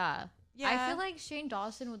 Oh, yeah. Yeah. I feel like Shane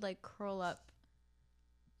Dawson would like curl up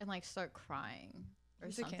and like start crying or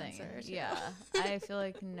He's something. a cancer, too. Yeah. I feel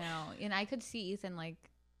like no. And I could see Ethan like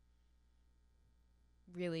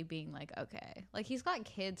really being like, okay. Like he's got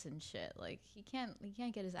kids and shit. Like he can't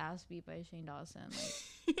get his ass beat by Shane Dawson. Like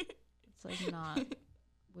it's like not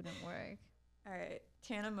wouldn't work. All right.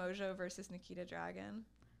 Tana Mojo versus Nikita Dragon.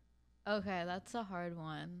 Okay, that's a hard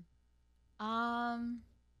one.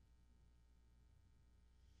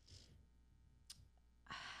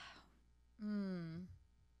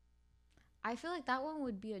 I feel like that one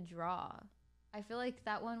would be a draw. I feel like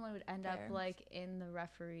that one would end up like in the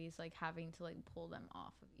referees like having to like pull them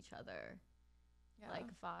off of each other. Yeah. Like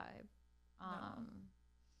vibe.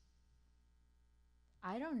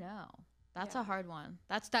 I don't know. That's a hard one.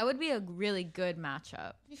 That would be a really good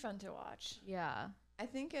matchup. It'd be fun to watch. Yeah. I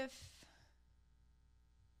think if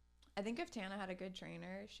Tana had a good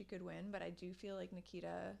trainer, she could win, but I do feel like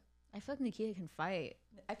Nikita can fight.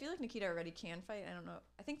 I feel like Nikita already can fight. I don't know.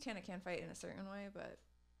 I think Tana can fight in a certain way, but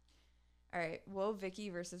all right. Whoa, Vicky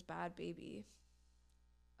versus Bad Baby.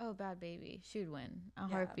 Oh, Bad Baby. She would win. A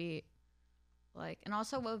heartbeat. Like, and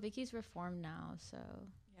also, Whoa, Vicky's reformed now, so.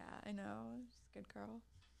 Yeah, I know. She's a good girl.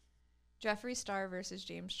 Jeffree Star versus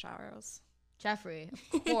James Charles. Jeffree,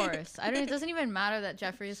 of course. It doesn't even matter that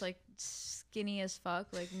Jeffree is like skinny as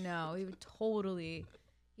fuck. Like, no, he'd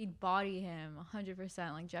body him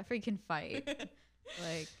 100%. Like, Jeffree can fight.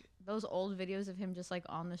 Like, those old videos of him just like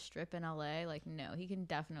on the strip in LA, like, no, he can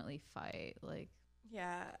definitely fight. Like,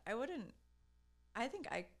 yeah, I think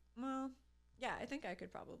I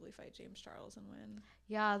could probably fight James Charles and win.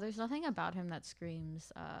 Yeah, there's nothing about him that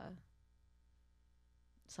screams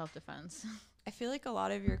self-defense. I feel like a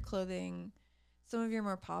lot of your clothing, some of your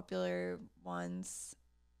more popular ones,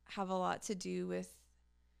 have a lot to do with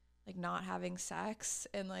like not having sex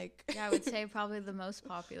and like. Yeah, I would say probably the most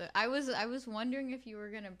popular. I was wondering if you were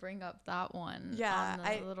gonna bring up that one. Yeah,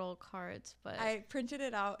 on the little cards, but I printed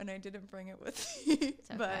it out and I didn't bring it with me. It's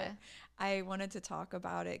okay. But I wanted to talk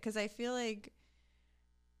about it because I feel like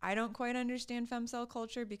I don't quite understand femcel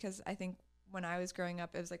culture, because I think when I was growing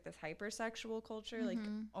up, it was like this hypersexual culture, like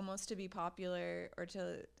almost to be popular or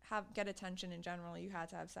to get attention in general, you had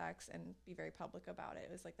to have sex and be very public about it.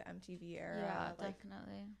 It was like the MTV era. Yeah, like,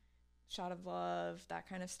 definitely. Shot of Love, that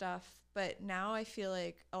kind of stuff. But now I feel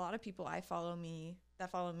like a lot of people that follow me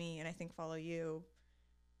and I think follow you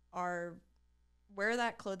wear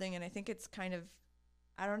that clothing, and I think it's kind of,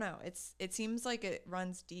 I don't know, it seems like it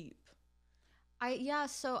runs deep.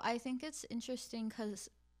 So I think it's interesting because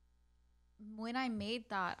when I made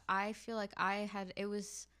that, I feel like it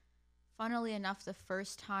was funnily enough the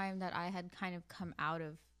first time that I had kind of come out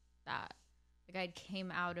of that. Like I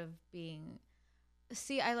came out of being,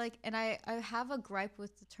 I have a gripe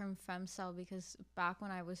with the term femcel, because back when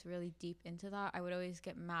I was really deep into that, I would always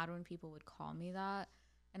get mad when people would call me that.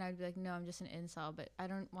 And I'd be like, no, I'm just an incel, but I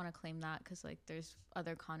don't want to claim that because like there's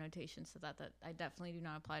other connotations to that I definitely do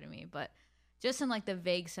not apply to me. But just in like the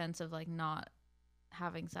vague sense of like not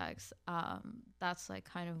having sex, that's like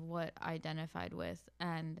kind of what I identified with.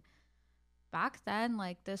 And back then,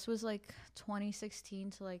 like this was like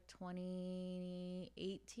 2016 to like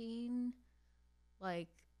 2018, like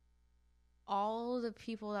all the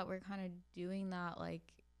people that were kind of doing that,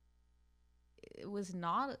 like it was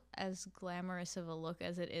not as glamorous of a look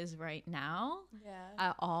as it is right now.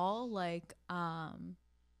 At all. Like and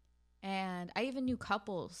I even knew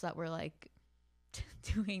couples that were like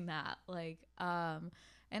doing that, like and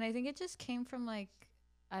I think it just came from like,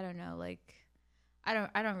 I don't know, like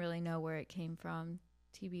I don't really know where it came from,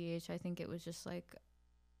 TBH. I think it was just like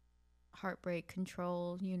heartbreak,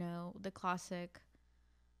 control, you know, the classic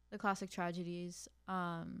tragedies.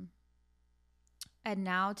 And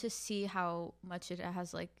now to see how much it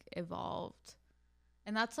has like evolved,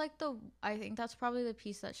 and that's like I think that's probably the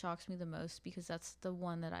piece that shocks me the most, because that's the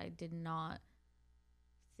one that I did not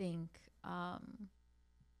think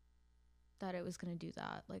that it was gonna do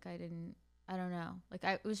that. Like I don't know. Like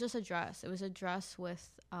it was just a dress. It was a dress with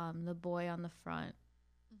the boy on the front,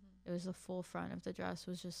 It was the full front of the dress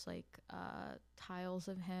was just like tiles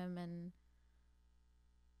of him, and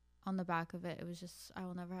on the back of it, it was just "I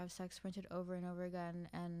will never have sex" printed over and over again.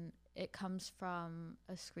 And it comes from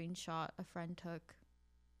a screenshot a friend took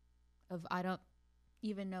of, I don't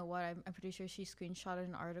even know what. I'm pretty sure she screenshotted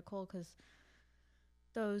an article because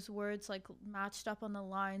those words like matched up on the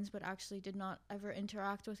lines but actually did not ever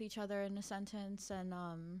interact with each other in a sentence. And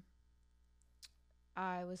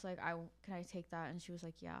I was like, can I take that? And she was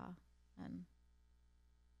like, yeah. And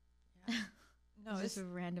Yeah. No, just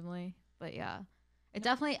randomly, but yeah, it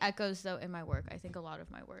definitely echoes though in my work. I think a lot of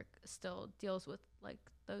my work still deals with like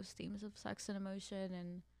those themes of sex and emotion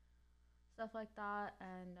and stuff like that.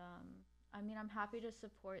 And I mean, I'm happy to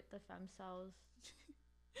support the femcells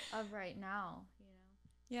of right now, you know.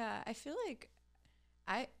 Yeah, I feel like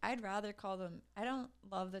I'd rather call them. I don't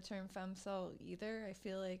love the term femcel either. I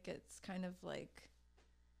feel like it's kind of like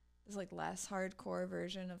this like less hardcore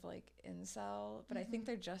version of like incel, but I think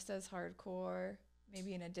they're just as hardcore,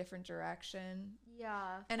 maybe in a different direction.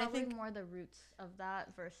 Yeah, and I think more the roots of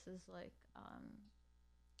that versus like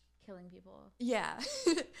killing people. Yeah,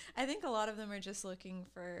 I think a lot of them are just looking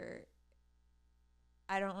for.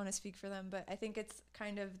 I don't want to speak for them, but I think it's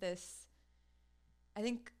kind of this. I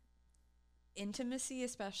think intimacy,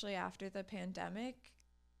 especially after the pandemic.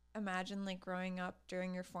 Imagine like growing up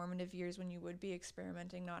during your formative years when you would be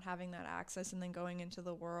experimenting, not having that access, and then going into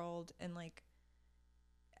the world and like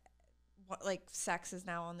what like sex is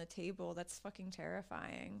now on the table. That's fucking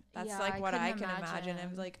terrifying. That's like what I can imagine.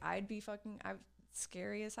 I'm like, I'm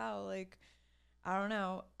scary as hell. Like, I don't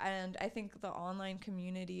know. And I think the online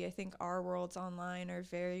community, I think our worlds online are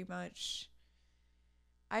very much,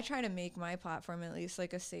 I try to make my platform at least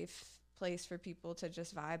like a safe place for people to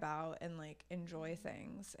just vibe out and like enjoy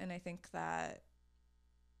things. And I think that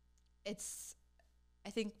I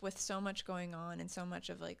think with so much going on and so much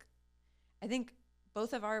of like, I think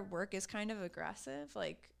both of our work is kind of aggressive.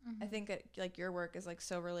 Like, I think like your work is like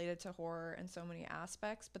so related to horror in so many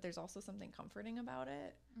aspects, but there's also something comforting about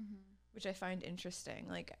it, which I find interesting.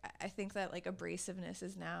 Like, I think that like abrasiveness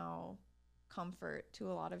is now comfort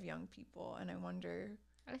to a lot of young people. And I wonder,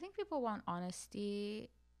 I think people want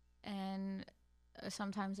honesty, and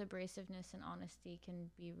sometimes abrasiveness and honesty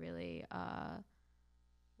can be really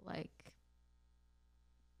like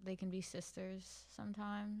they can be sisters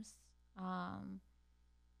sometimes.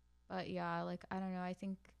 But yeah, like I don't know, I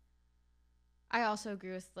think I also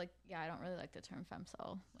agree with like, yeah, I don't really like the term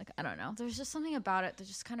femcel. Like, I don't know, there's just something about it that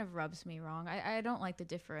just kind of rubs me wrong. I don't like the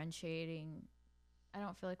differentiating. I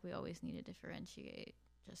don't feel like we always need to differentiate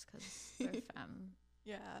just because we're femme.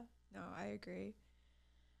 Yeah, no, I agree.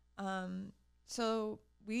 So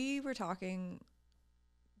we were talking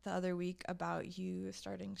the other week about you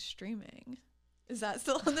starting streaming. Is that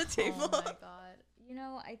still on the table? Oh my god. You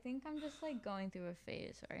know, I think I'm just like going through a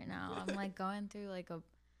phase right now. I'm like going through like a,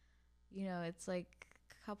 you know, it's like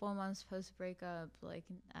a couple of months post breakup. Like,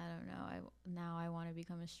 I don't know. I want to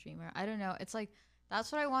become a streamer. I don't know. It's like,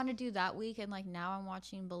 that's what I want to do that week. And like now I'm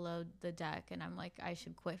watching Below the Deck and I'm like, I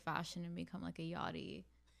should quit fashion and become like a yachty.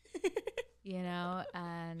 You know,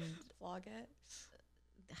 and vlog it.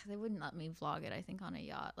 They wouldn't let me vlog it, I think, on a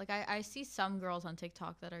yacht. Like I see some girls on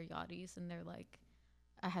TikTok that are yachties and they're like,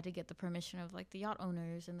 I had to get the permission of like the yacht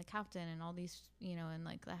owners and the captain and all these, you know, and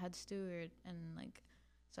like the head steward, and like,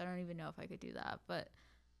 so I don't even know if I could do that. But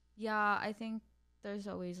yeah, I think there's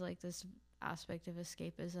always like this aspect of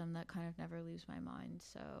escapism that kind of never leaves my mind.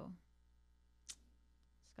 So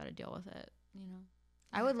just got to deal with it, you know.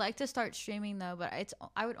 I would like to start streaming though, but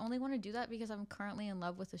I would only want to do that because I'm currently in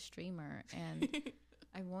love with a streamer, and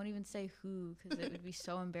I won't even say who because it would be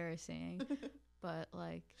so embarrassing. But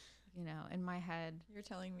like, you know, in my head, you're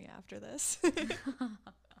telling me after this.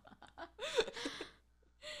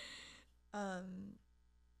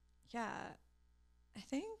 Yeah, I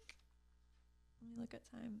think. Let me look at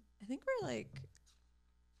time. I think we're like.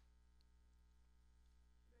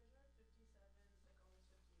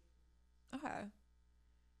 Okay.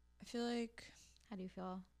 I feel like. How do you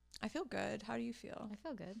feel? I feel good. How do you feel? I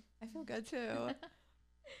feel good. I feel good too.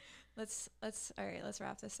 Let's all right, let's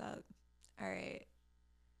wrap this up. All right.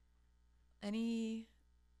 Any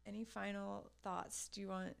final thoughts? Do you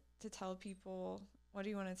want to tell people? What do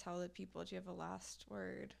you want to tell the people? Do you have a last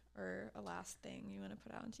word or a last thing you want to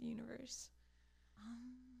put out into the universe?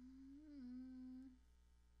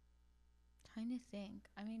 Trying to think.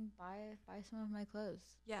 I mean, buy some of my clothes.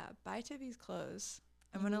 Yeah, buy Tibby's clothes.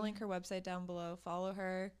 I'm going to link her website down below. Follow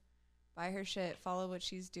her. Buy her shit. Follow what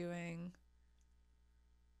she's doing.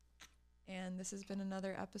 And this has been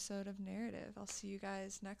another episode of Narrative. I'll see you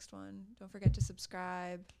guys next one. Don't forget to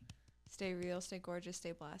subscribe, Stay real, stay gorgeous,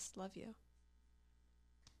 stay blessed. Love you.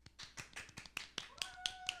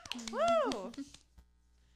 Woo!